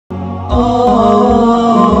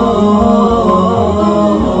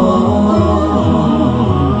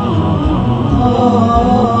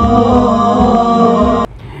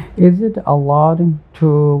Is it allowed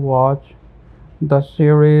to watch the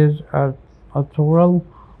series Ertugrul?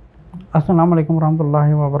 Assalamu alaikum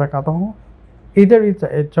warahmatullahi wabarakatuh. Either it's a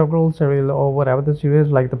Ertugrul series or whatever the series,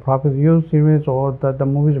 like the Prophet Youth series, or the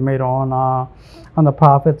movies made on the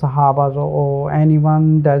Prophet, Sahabas, or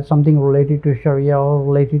anyone that's something related to Sharia or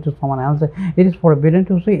related to someone else. It is forbidden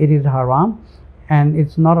to see. It is haram, and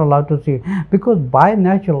it's not allowed to see, because by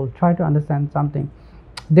natural, try to understand something.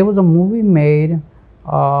 There was a movie made,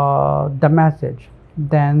 The Message.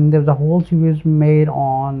 Then there was a whole series made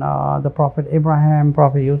on the Prophet Abraham,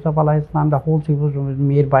 Prophet Yusuf alayhi salam. The whole series was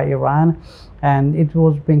made by Iran, and it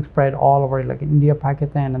was being spread all over, like India,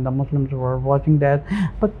 Pakistan, and the Muslims were watching that.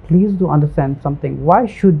 But please do understand something. Why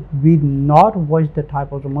should we not watch the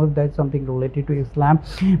type of movie that's something related to Islam?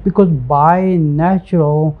 Because by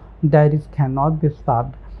natural, that is cannot be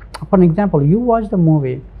stopped. For example, you watch the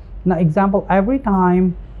movie. Now, example, every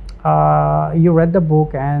time you read the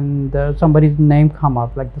book and somebody's name come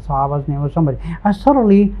up, like the Sahaba's name or somebody, and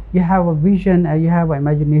suddenly you have a vision, you have an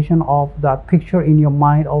imagination of that picture in your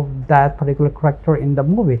mind of that particular character in the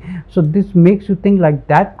movie. So this makes you think like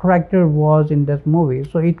that character was in this movie.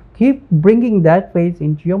 So it keeps bringing that face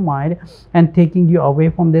into your mind and taking you away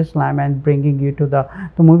from the Islam and bringing you to the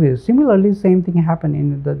movies. Similarly, same thing happened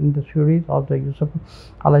in the series of the Yusuf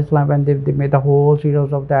alayhi salam, when they made the whole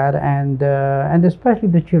series of that, and especially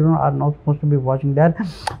the children are not supposed to be watching that,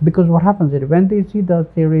 because what happens is when they see the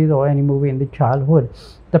series or any movie in the childhood,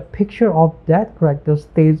 the picture of that character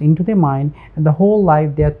stays into their mind, and the whole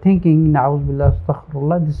life they are thinking, na'udzubillah,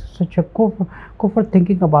 astaghfirullah, this is such a kufr,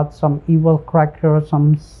 thinking about some evil character,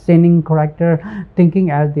 some sinning character,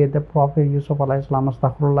 thinking as the Prophet Yusuf alayhi salam,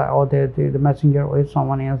 astaghfirullah, or the messenger, or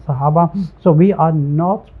someone in Sahaba. So we are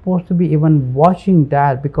not supposed to be even watching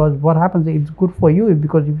that, because what happens is it's good for you,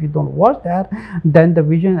 because if you don't watch that, then the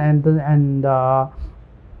vision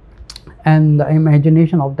and the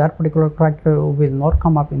imagination of that particular character will not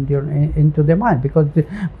come up into their mind, because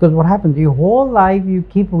what happens, your whole life you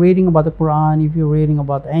keep reading about the Quran, if you're reading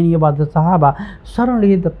about the Sahaba,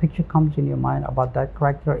 suddenly the picture comes in your mind about that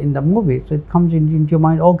character in the movie. So it comes into your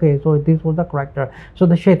mind, okay, so this was the character. So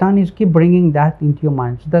the shaitan is keep bringing that into your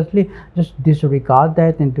mind. So that's just disregard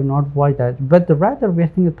that and do not watch that. But rather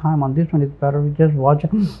wasting the time on this one, it's better we just watch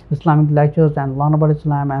Islamic lectures and learn about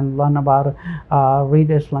Islam and learn about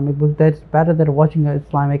read Islamic books. That's better than watching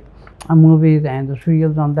Islamic movies and the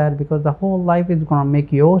serials on that, because the whole life is going to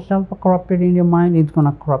make yourself corrupted in your mind. It's going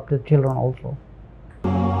to corrupt the children also.